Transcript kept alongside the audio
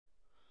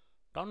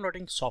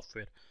downloading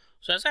software.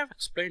 So as I've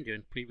explained you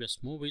in previous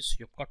movies,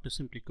 you've got to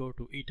simply go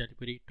to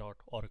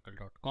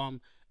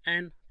edelivery.oracle.com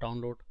and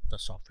download the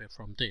software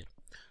from there.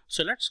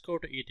 So let's go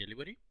to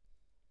edelivery,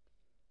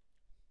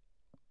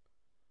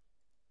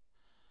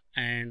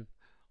 and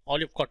all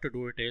you've got to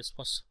do it is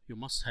first you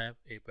must have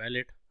a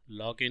valid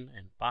login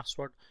and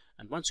password,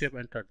 and once you have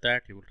entered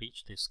that, you will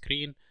reach this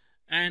screen,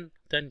 and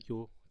then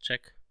you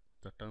check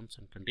the terms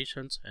and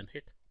conditions and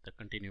hit the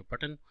continue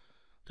button.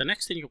 The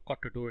next thing you've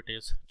got to do it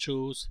is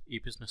choose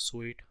eBusiness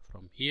Suite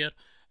from here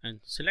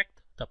and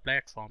select the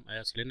platform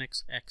as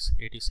Linux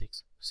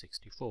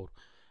x86-64,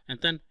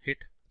 and then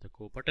hit the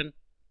go button.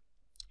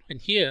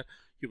 And here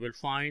you will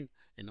find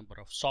a number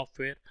of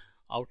software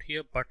out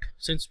here, but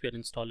since we are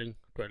installing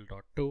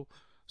 12.2,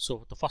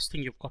 so the first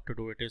thing you've got to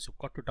do it is you've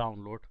got to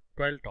download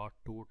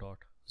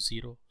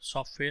 12.2.0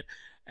 software,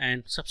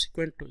 and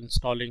subsequent to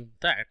installing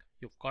that,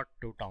 you've got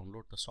to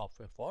download the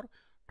software for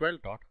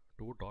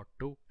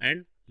 12.2.2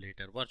 and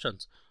later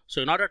versions.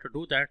 So in order to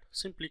do that,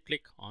 simply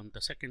click on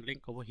the second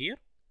link over here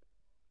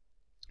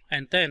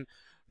and then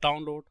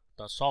download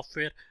the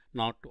software.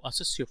 Now to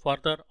assist you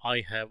further,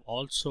 I have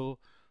also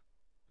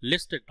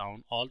listed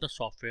down all the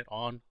software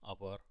on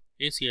our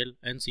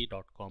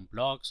aclnz.com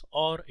blogs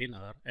or in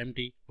our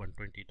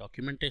MD120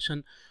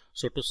 documentation.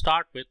 So to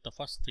start with, the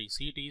first 3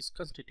 CDs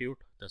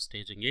constitute the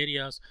staging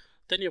areas.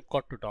 Then you've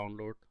got to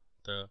download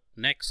the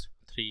next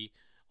 3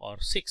 or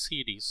 6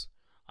 CDs,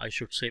 I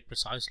should say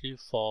precisely,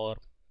 for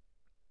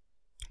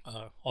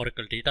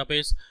Oracle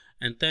database,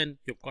 and then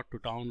you've got to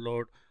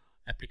download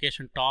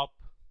application top,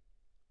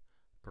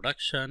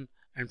 production,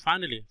 and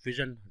finally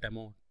vision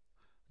demo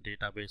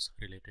database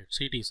related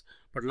CDs.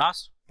 But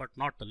last but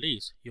not the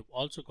least, you've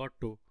also got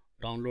to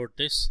download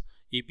this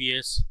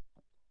EBS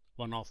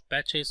one-off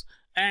patches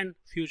and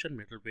Fusion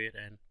middleware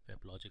and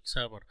WebLogic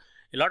server.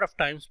 A lot of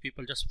times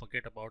people just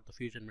forget about the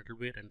Fusion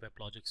middleware and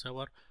WebLogic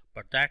server,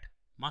 but that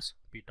must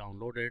be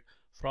downloaded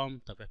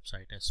from the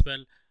website as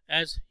well.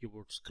 As you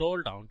would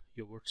scroll down,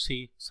 you would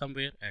see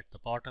somewhere at the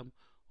bottom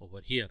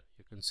over here,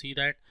 you can see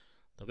that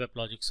the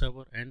WebLogic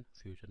server and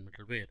Fusion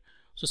middleware.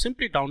 So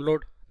simply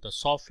download the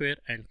software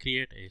and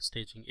create a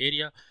staging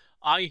area.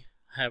 I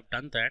have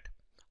done that.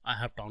 I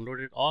have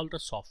downloaded all the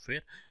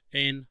software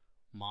in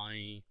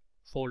my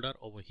folder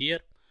over here.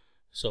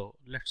 So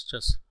let's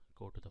just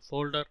go to the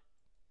folder,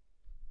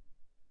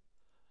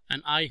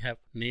 and I have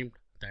named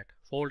that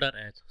folder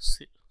as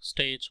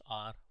stage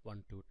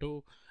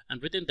R12.2,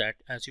 and within that,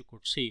 as you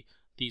could see,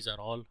 these are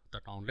all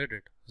the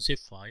downloaded zip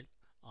file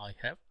I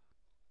have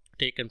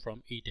taken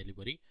from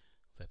eDelivery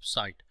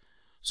website.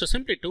 So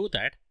simply do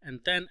that, and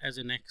then as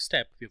a next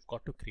step, we've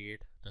got to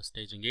create the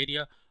staging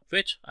area,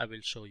 which I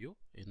will show you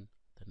in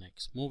the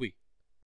next movie.